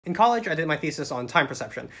In college, I did my thesis on time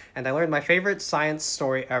perception, and I learned my favorite science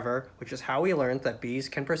story ever, which is how we learned that bees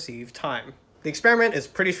can perceive time. The experiment is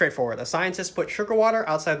pretty straightforward. A scientist put sugar water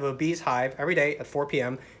outside of a bee's hive every day at 4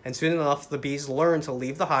 p.m., and soon enough, the bees learn to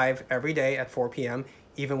leave the hive every day at 4 p.m.,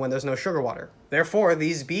 even when there's no sugar water. Therefore,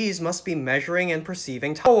 these bees must be measuring and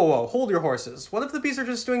perceiving time. Whoa, hold your horses. What if the bees are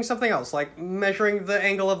just doing something else, like measuring the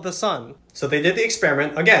angle of the sun? So they did the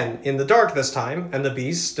experiment, again, in the dark this time, and the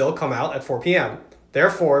bees still come out at 4 p.m.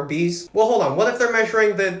 Therefore, bees... Well, hold on, what if they're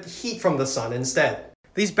measuring the heat from the sun instead?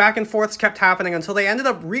 These back and forths kept happening until they ended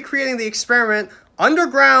up recreating the experiment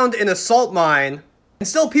underground in a salt mine. And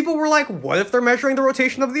still, people were like, what if they're measuring the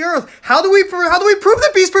rotation of the Earth? How do we prove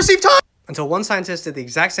that bees perceive time? Until one scientist did the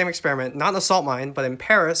exact same experiment, not in a salt mine, but in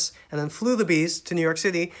Paris, and then flew the bees to New York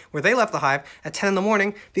City, where they left the hive at 10 in the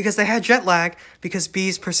morning because they had jet lag, because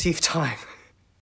bees perceive time.